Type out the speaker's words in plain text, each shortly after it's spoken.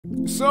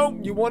So,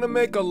 you want to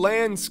make a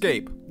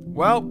landscape?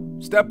 Well,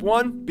 step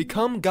 1,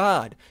 become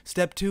God.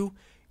 Step 2,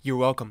 you're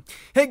welcome.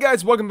 Hey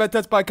guys, welcome back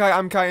to TutsByKai.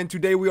 I'm Kai, and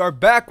today we are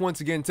back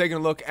once again taking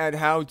a look at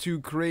how to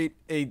create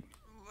a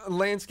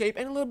landscape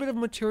and a little bit of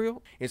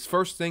material. It's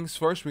first things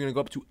first, we're going to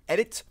go up to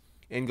Edit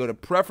and go to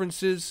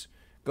Preferences.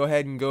 Go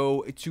ahead and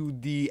go to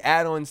the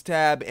add-ons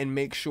tab and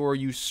make sure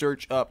you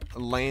search up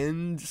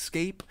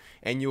landscape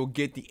and you'll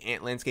get the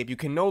ant landscape. You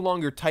can no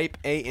longer type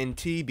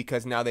ANT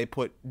because now they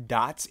put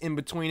dots in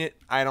between it.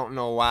 I don't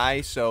know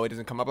why, so it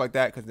doesn't come up like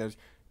that because there's ...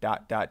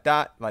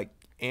 like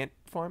ant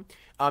farm.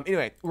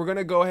 Anyway, we're going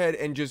to go ahead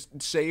and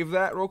just save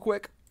that real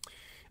quick.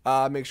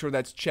 Make sure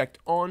that's checked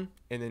on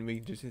and then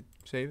we just hit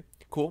save.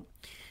 Cool.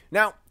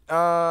 Now,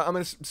 I'm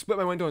going to split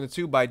my window into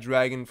two by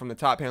dragging from the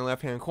top hand,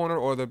 left hand corner,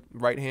 or the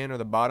right hand, or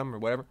the bottom, or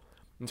whatever,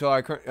 until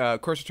our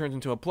cursor turns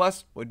into a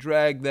plus. We'll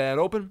drag that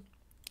open,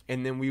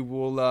 and then we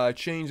will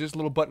change this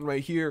little button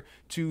right here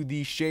to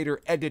the shader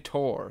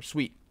editor.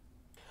 Sweet.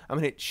 I'm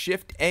going to hit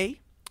Shift A,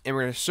 and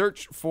we're going to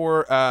search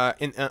for,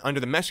 under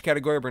the mesh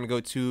category, we're going to go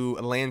to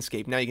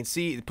landscape. Now you can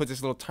see it puts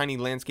this little tiny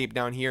landscape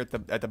down here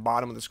at the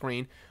bottom of the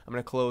screen. I'm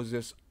going to close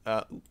this.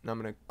 I'm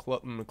gonna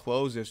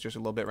close this just a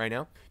little bit right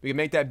now. We can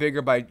make that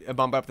bigger by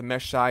bumping up the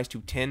mesh size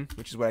to 10,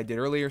 which is what I did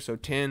earlier. So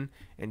 10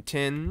 and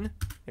 10.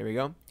 There we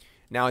go.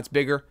 Now it's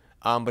bigger,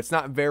 but it's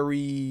not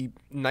very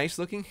nice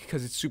looking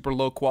because it's super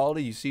low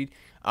quality. You see.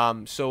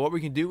 So what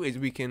we can do is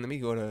let me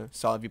go to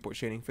solid viewport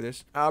shading for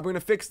this. We're gonna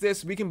fix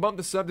this. We can bump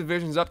the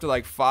subdivisions up to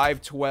like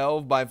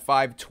 512 by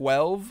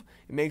 512.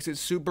 It makes it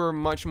super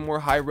much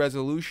more high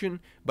resolution,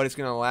 but it's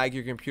gonna lag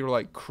your computer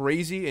like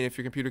crazy, and if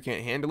your computer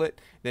can't handle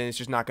it, then it's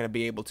just not gonna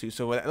be able to.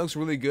 So it looks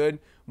really good,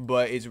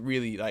 but it's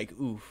really like,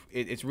 oof,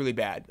 it's really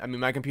bad. I mean,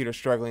 my computer's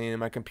struggling, and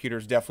my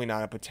computer's definitely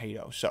not a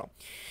potato. So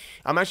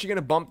I'm actually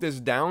gonna bump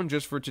this down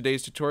just for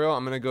today's tutorial.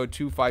 I'm gonna go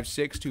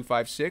 256,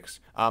 256.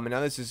 And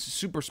now this is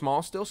super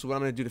small still, so what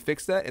I'm gonna do to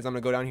fix that is I'm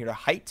gonna go down here to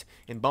height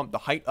and bump the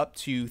height up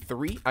to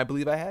 3, I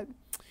believe I had.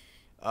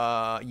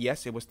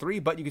 Yes, it was 3,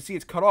 but you can see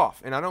it's cut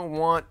off, and I don't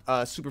want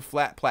a super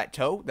flat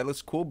plateau. That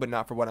looks cool, but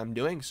not for what I'm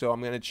doing. So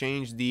I'm going to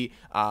change the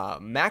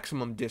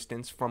maximum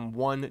distance from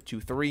 1 to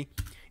 3,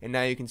 and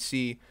now you can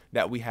see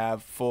that we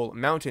have full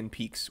mountain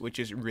peaks, which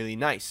is really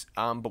nice.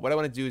 But what I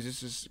want to do is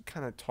this is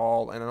kind of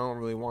tall, and I don't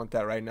really want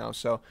that right now.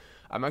 So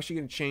I'm actually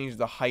going to change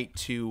the height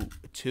to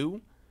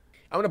 2.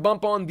 I'm going to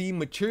bump on the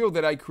material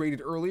that I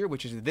created earlier,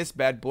 which is this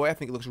bad boy. I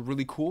think it looks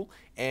really cool,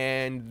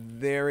 and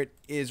there it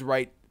is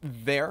right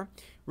there.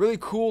 Really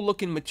cool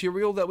looking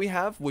material that we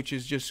have, which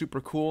is just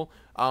super cool.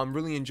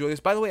 Really enjoy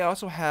this. By the way, I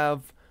also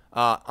have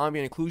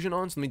ambient occlusion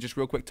on, so let me just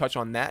real quick touch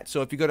on that.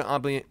 So if you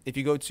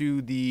go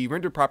to the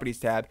render properties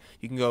tab,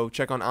 you can go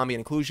check on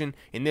ambient occlusion,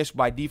 and this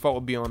by default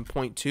will be on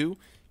 0.2.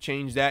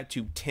 Change that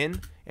to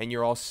 10, and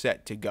you're all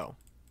set to go.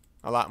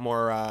 A lot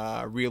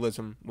more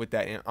realism with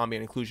that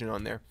ambient occlusion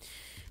on there.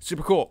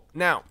 Super cool.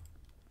 Now,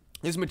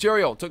 this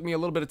material took me a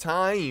little bit of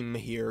time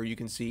here, you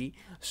can see.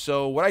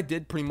 So what I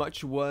did pretty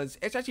much was,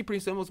 it's actually pretty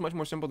simple. It's much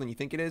more simple than you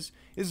think it is.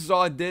 This is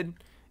all I did.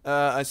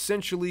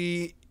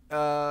 Essentially,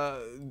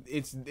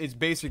 it's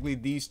basically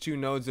these two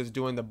nodes that's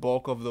doing the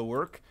bulk of the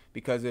work.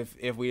 Because if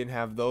we didn't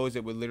have those,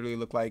 it would literally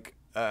look like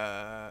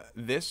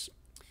this.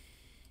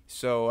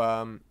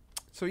 So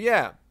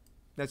yeah,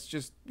 that's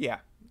just, yeah.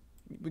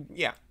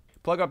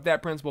 Plug up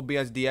that Principled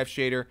BSDF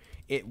shader.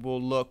 It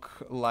will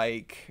look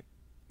like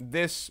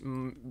this,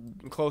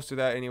 close to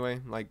that anyway,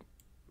 like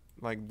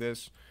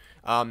this.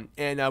 And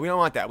we don't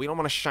want that. We don't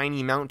want a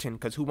shiny mountain,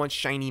 because who wants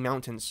shiny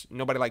mountains?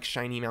 Nobody likes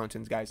shiny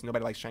mountains, guys.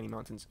 Nobody likes shiny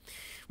mountains.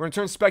 We're going to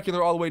turn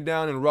specular all the way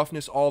down and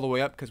roughness all the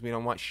way up, because we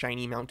don't want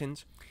shiny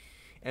mountains.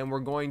 And we're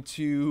going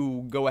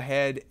to go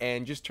ahead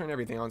and just turn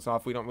everything on and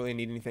off. We don't really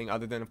need anything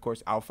other than, of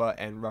course, alpha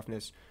and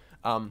roughness.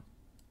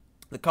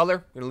 The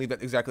color, we're going to leave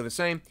that exactly the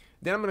same.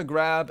 Then I'm going to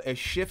grab a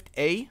Shift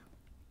A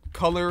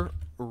color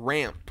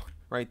ramp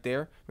right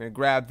there. I'm going to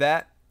grab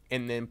that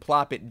and then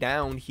plop it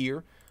down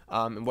here.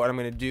 And what I'm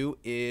going to do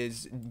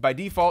is, by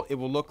default, it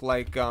will look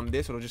like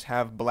this. It'll just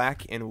have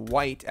black and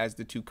white as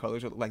the two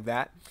colors. It'll look like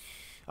that.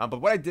 But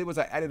what I did was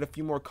I added a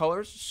few more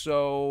colors.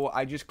 So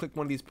I just clicked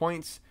one of these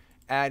points,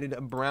 added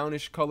a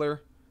brownish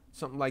color,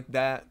 something like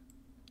that.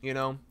 You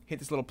know, hit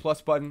this little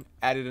plus button,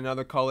 added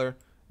another color,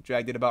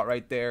 dragged it about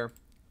right there.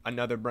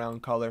 Another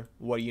brown color.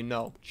 What do you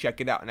know?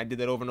 Check it out. And I did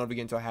that over and over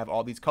again until I have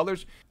all these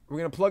colors. We're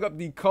going to plug up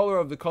the color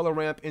of the color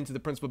ramp into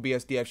the Principled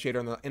BSDF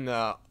shader. And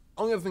the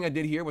only other thing I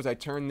did here was I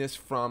turned this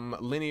from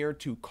linear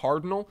to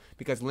cardinal,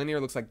 because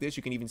linear looks like this.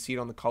 You can even see it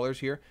on the colors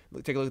here.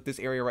 Take a look at this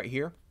area right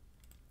here.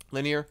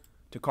 Linear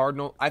to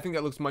cardinal. I think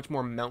that looks much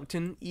more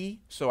mountain-y,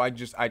 so I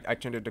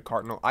turned it to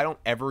cardinal. I don't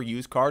ever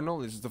use cardinal.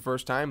 This is the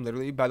first time,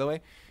 literally, by the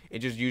way. It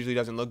just usually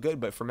doesn't look good,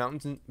 but for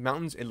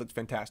mountains, it looks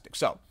fantastic.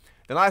 So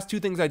the last two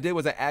things I did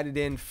was I added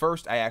in,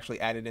 first I actually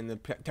added in the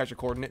texture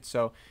coordinates.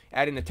 So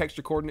add in the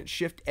texture coordinate,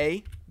 Shift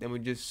A, then we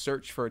just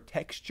search for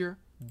texture,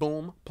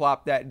 boom,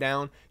 plop that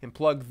down, and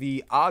plug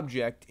the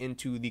object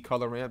into the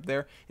color ramp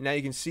there. And now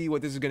you can see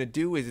what this is going to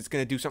do is it's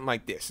going to do something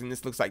like this, and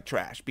this looks like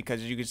trash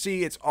because as you can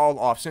see, it's all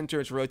off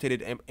center, it's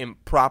rotated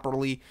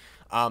improperly.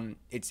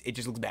 It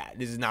just looks bad.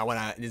 This is not what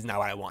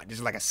I want. This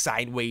is like a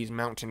sideways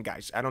mountain,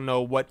 guys. I don't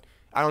know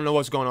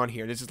what's going on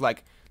here. This is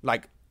like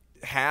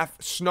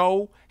half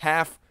snow,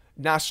 half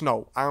not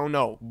snow. I don't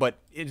know, but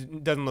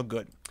it doesn't look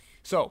good.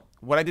 So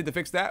what I did to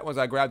fix that was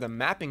I grabbed a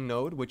mapping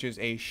node, which is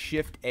a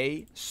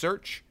Shift-A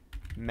search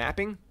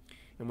mapping,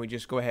 and we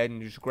just go ahead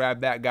and just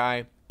grab that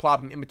guy,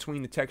 plop him in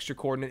between the texture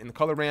coordinate and the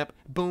color ramp,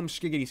 boom,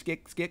 skiggity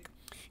skick,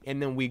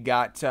 and then we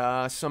got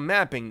some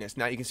mappingness.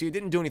 Now you can see it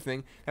didn't do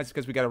anything. That's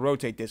because we got to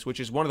rotate this, which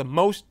is one of the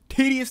most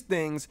tedious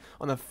things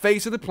on the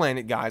face of the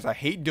planet, guys. I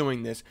hate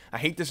doing this. I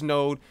hate this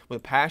node with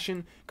a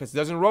passion because it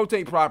doesn't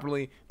rotate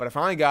properly, but I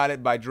finally got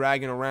it by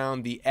dragging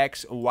around the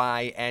X,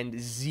 Y, and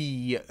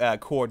Z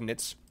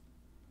coordinates.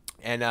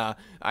 And I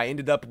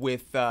ended up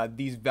with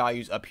these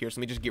values up here. So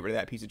let me just get rid of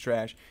that piece of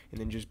trash and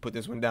then just put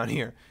this one down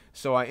here.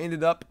 So I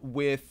ended up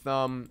with,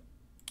 real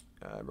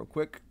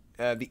quick,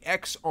 the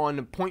X on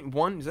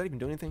 0.1. Does that even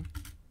do anything?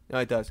 No,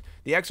 it does.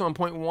 The X on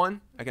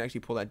 0.1, I can actually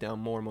pull that down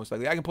more, most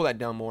likely. I can pull that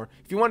down more.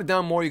 If you want it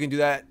down more, you can do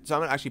that. So I'm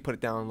going to actually put it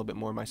down a little bit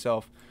more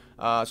myself.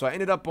 So I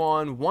ended up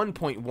on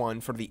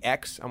 1.1 for the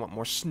X. I want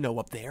more snow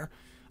up there.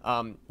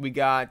 We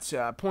got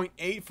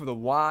 0.8 for the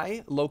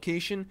Y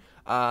location,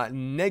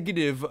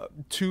 negative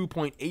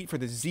 2.8 for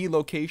the Z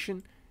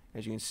location,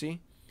 as you can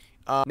see,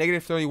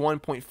 negative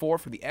 31.4 for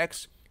the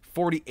X,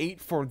 48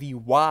 for the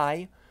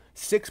Y,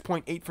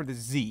 6.8 for the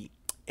Z.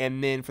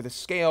 And then for the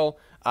scale,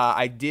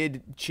 I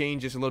did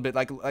change this a little bit.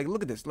 Like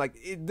look at this.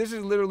 This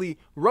is literally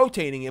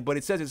rotating it, but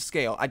it says it's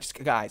scale.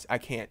 Guys, I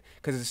can't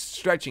because it's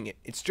stretching it.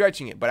 It's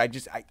stretching it, but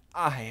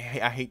I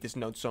hate this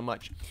node so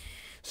much.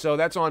 So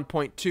that's on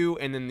 0.2,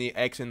 and then the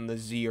X and the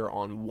Z are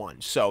on 1.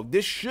 So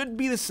this should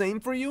be the same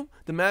for you.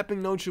 The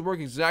mapping node should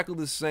work exactly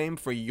the same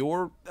for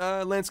your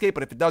landscape,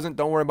 but if it doesn't,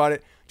 don't worry about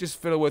it.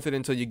 Just fiddle with it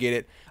until you get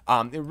it.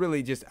 It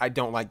really just, I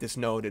don't like this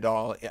node at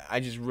all. I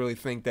just really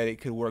think that it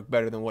could work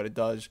better than what it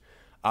does.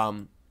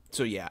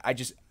 So yeah, I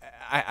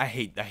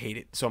hate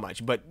it so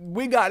much, but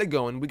we got it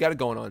going. We got it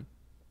going on.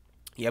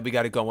 Yeah, we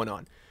got it going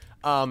on.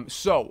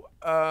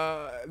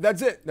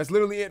 That's it. That's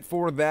literally it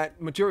for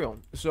that material.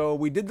 So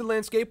we did the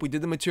landscape, we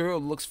did the material.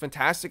 It looks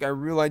fantastic. I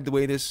really like the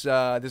way this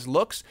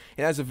looks.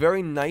 It has a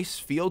very nice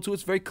feel to it.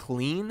 It's very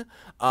clean,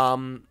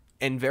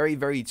 and very,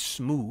 very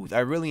smooth. I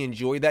really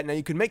enjoy that. Now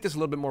you can make this a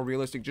little bit more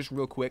realistic just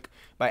real quick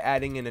by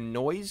adding in a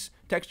noise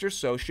texture.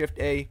 So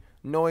Shift-A,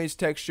 noise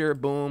texture,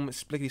 boom,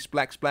 splicky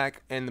splack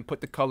splack, and then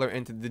put the color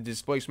into the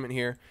displacement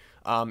here.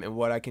 And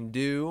what I can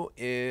do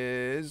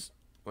is,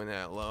 when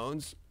that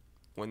loads,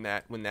 when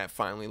that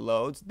finally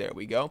loads, there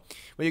we go.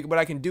 What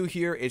I can do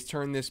here is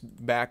turn this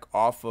back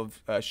off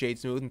of shade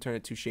smooth and turn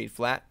it to shade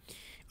flat.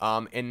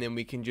 And then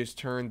we can just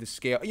turn the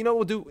scale. You know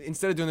what we'll do?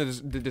 Instead of doing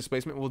the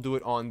displacement, we'll do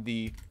it on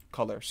the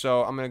color.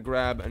 So I'm going to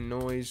grab a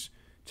noise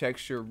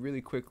texture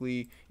really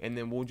quickly, and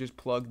then we'll just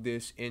plug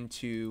this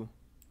into,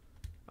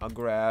 I'll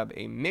grab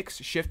a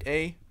mix,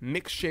 Shift-A,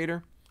 mix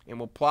shader, and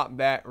we'll plop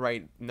that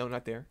right, no,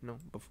 not there, no,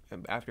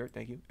 after it,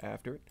 thank you,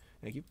 after it,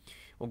 thank you.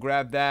 We'll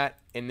grab that,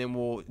 and then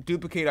we'll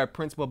duplicate our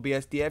principal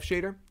BSDF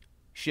shader,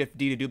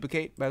 Shift-D to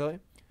duplicate, by the way,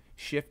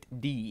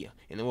 Shift-D,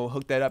 and then we'll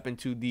hook that up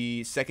into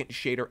the second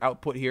shader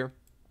output here,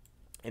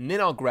 and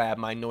then I'll grab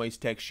my noise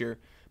texture,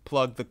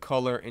 plug the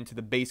color into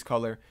the base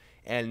color,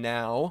 and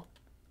now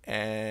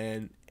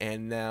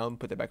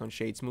put that back on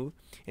shade smooth,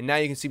 and now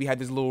you can see we had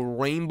this little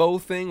rainbow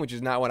thing, which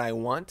is not what I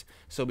want.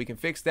 So we can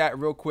fix that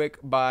real quick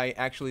by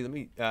actually, let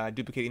me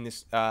duplicating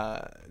this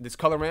this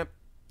color ramp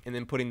and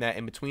then putting that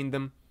in between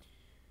them.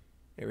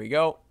 There we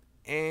go,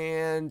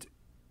 and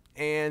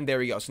there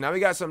we go. So now we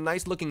got some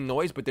nice looking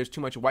noise, but there's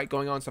too much white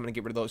going on, so I'm gonna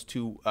get rid of those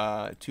two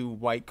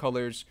white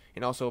colors,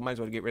 and also might as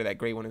well get rid of that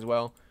gray one as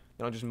well.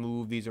 Then I'll just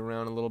move these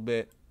around a little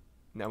bit.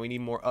 Now we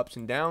need more ups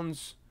and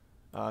downs,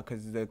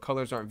 because the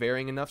colors aren't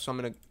varying enough. So I'm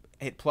going to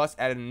hit plus,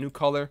 add in a new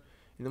color,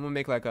 and then we'll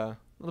make like a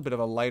little bit of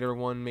a lighter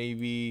one,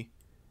 maybe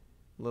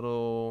a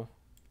little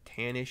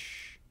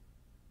tannish,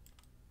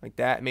 like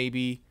that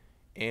maybe,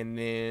 and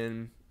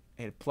then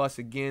hit plus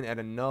again, add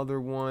another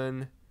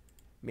one.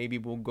 Maybe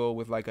we'll go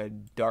with like a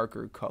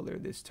darker color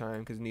this time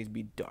because it needs to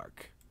be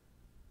dark.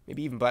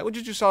 Maybe even black. We'll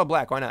just do solid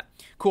black. Why not?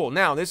 Cool.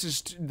 Now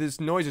this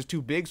noise is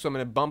too big, so I'm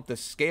going to bump the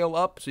scale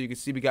up so you can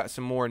see we got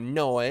some more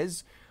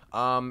noise.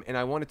 And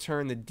I want to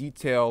turn the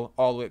detail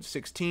all the way up to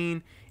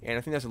 16, and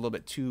I think that's a little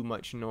bit too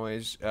much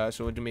noise,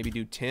 so we'll maybe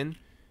do 10,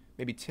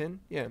 maybe 10,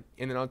 yeah,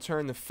 and then I'll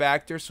turn the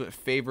factor so it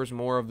favors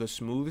more of the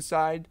smooth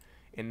side,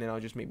 and then I'll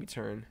just maybe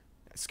turn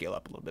that scale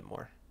up a little bit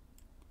more,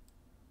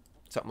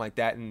 something like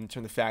that, and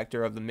turn the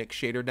factor of the mix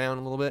shader down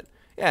a little bit,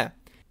 yeah.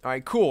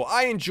 Alright, cool.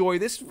 I enjoy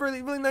this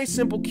really, really nice,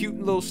 simple, cute,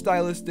 little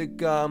stylistic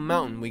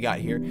mountain we got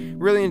here.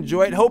 Really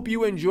enjoy it. Hope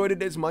you enjoyed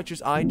it as much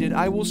as I did.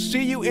 I will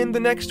see you in the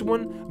next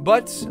one,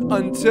 but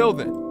until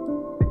then,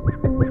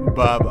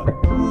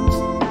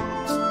 bye-bye.